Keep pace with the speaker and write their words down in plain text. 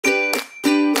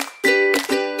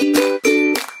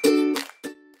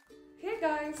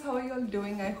you all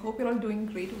doing? I hope you're all doing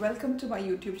great. Welcome to my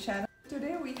YouTube channel.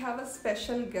 Today we have a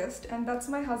special guest and that's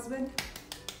my husband.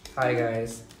 Hi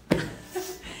guys.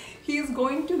 He is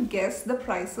going to guess the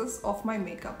prices of my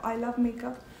makeup. I love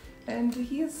makeup and I think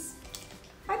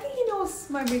he knows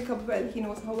my makeup well. He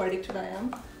knows how addicted I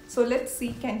am. So let's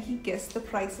see, can he guess the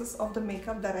prices of the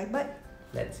makeup that I buy?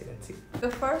 Let's see.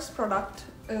 The first product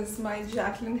is my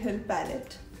Jaclyn Hill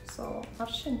palette. So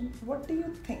Arshin, what do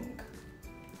you think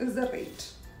is the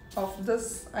rate of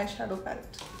this eyeshadow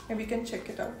palette? Maybe you can check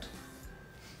it out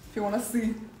if you want to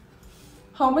see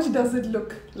how much does it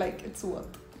look like it's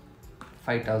worth.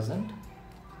 5,000?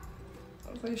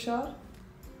 Are you sure?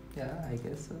 Yeah, I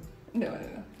guess so. No.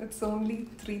 It's only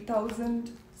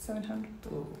 3,700.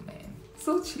 Oh man.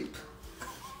 So cheap.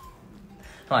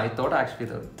 No, I thought actually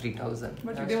the 3,000.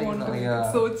 But you didn't want to make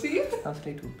it so cheap. I was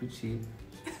like, it would be cheap.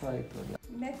 So I thought, yeah.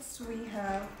 Next we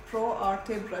have Pro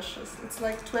Arte brushes. It's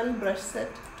like 12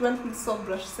 pieces of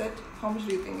brush set. How much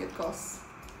do you think it costs?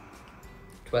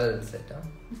 12 set, huh?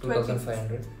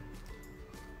 2,500.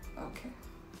 Okay.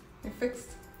 You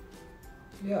fixed?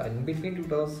 Yeah, in between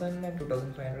 2,000 and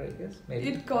 2,500 I guess. Maybe.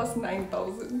 It costs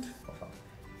 9,000. Oh, fuck.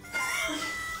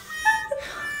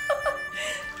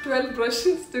 12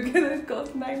 brushes together it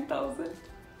costs 9,000.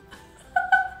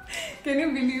 Can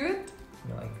you believe it?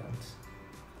 No, I can't.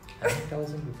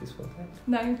 9,000 rupees for that?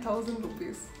 9,000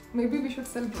 rupees. Maybe we should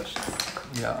sell brushes.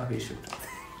 Yeah, we should.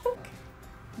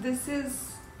 This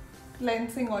is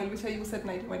cleansing oil which I use at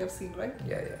night. You might have seen, right?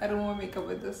 Yeah. I don't want makeup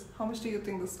with this. How much do you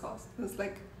think this costs? It's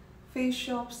like face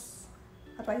shops,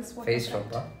 rice water. Face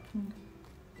shop, huh?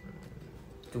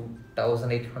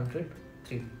 2,800?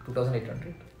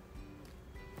 2,800?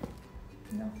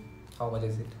 No. How much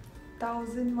is it?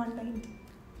 1,190.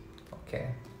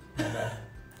 Okay. Not bad.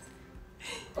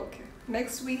 Okay.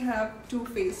 Next we have Too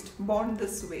Faced Born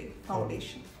This Way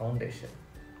foundation. Foundation,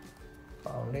 I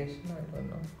don't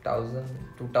know. 1,000,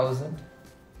 2,000?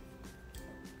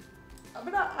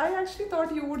 But I actually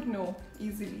thought you would know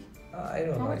easily. I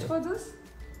don't know. How much for this?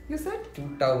 You said?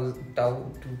 2,000,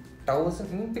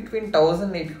 in between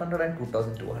 1,800 and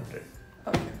 2,200.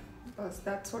 Okay.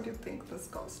 That's what you think this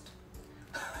cost.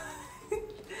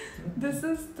 This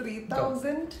is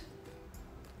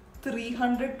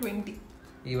 3,320.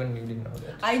 Even you didn't know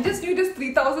that. I just knew it is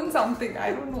 3,000 something.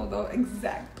 I don't know the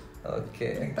exact.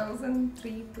 Okay.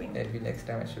 3,320. Maybe next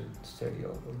time I should study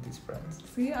all of these brands.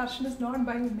 See, Arshin is not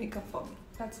buying makeup for me.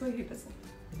 That's why he doesn't.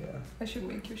 Yeah. I should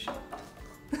make you sure.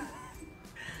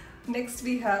 Next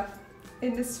we have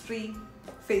Innisfree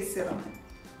face serum.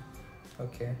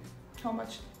 Okay. How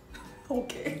much?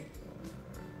 Okay.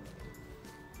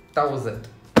 1,000.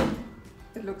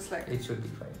 It looks like It should be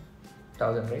fine.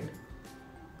 1,000, right?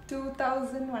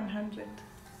 2,100.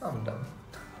 I'm done.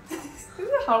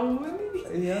 How many?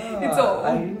 Yeah.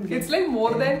 It's like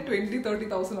more than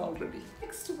 20,000-30,000 already.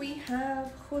 Next we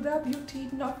have Huda Beauty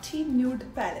Naughty Nude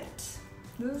Palette.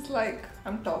 This is like,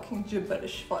 I'm talking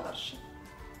gibberish for Arshin.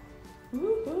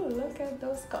 Ooh, look at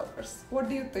those colors. What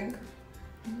do you think?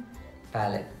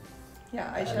 Palette.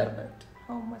 Yeah, eyeshadow palette.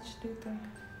 How much do you think?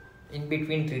 In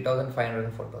between 3,500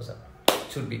 and 4,000.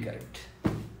 Should be correct.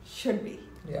 Should be.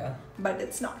 Yeah. But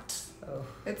it's not. Oh.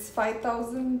 It's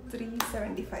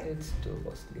 5,375. It's too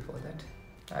costly for that.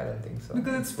 I don't think so.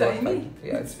 Because it's worth tiny.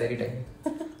 Yeah, it's very tiny.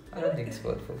 I don't think it's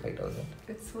worth for 5,000.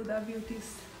 It's Huda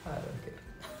Beauty's. I don't care.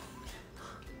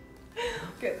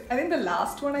 Okay, I think the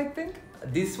last one, I think.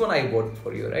 This one I bought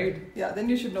for you, right? Yeah, then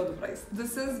you should know the price.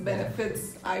 This is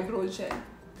Benefits Eyebrow Gel.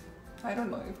 I don't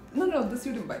know if... No, this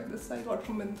you didn't buy. This I got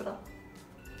from Myntra.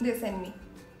 They sent me.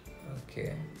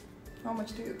 Okay. How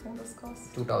much do you think this costs?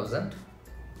 2,000.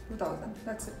 2,000.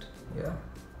 That's it. Yeah.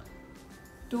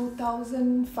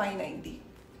 2,590.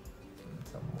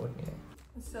 Somewhat near.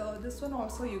 So this one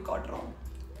also you got wrong.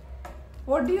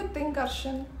 What do you think,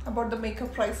 Arshin, about the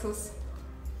makeup prices?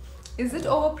 Is it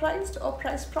overpriced or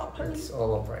priced properly? It's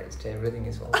overpriced. Everything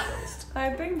is overpriced.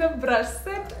 I think the brush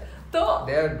set, though.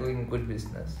 They are doing good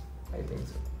business. I think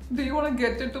so. Do you want to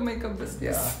get into makeup business?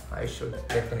 Yeah, I should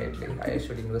definitely. I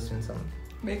should invest in some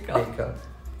Makeup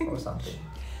or something.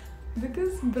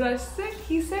 Because brush set,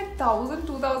 he said 1,000,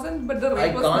 2,000, but the I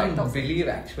rate was can't 9,000. believe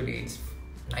actually it's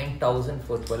 9,000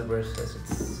 for 12 brushes.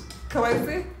 It's Come I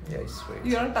say? yeah, it's great.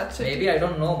 You don't touch it. Maybe I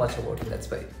don't know much about it. That's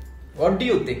why. What do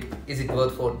you think? Is it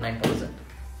worth for 9,000?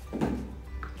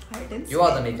 I didn't. You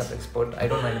are the makeup expert. I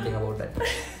don't know anything about that.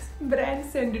 Brand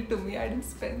send it to me. I didn't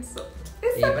spend so.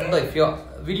 It's Even okay. though if you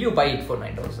will you buy it for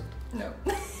 9,000? No.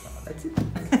 That's it.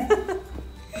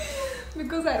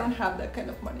 Because I don't have that kind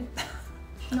of money.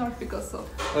 Not because of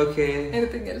Okay.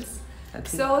 anything else.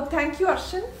 That's it. So thank you,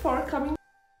 Arshin, for coming.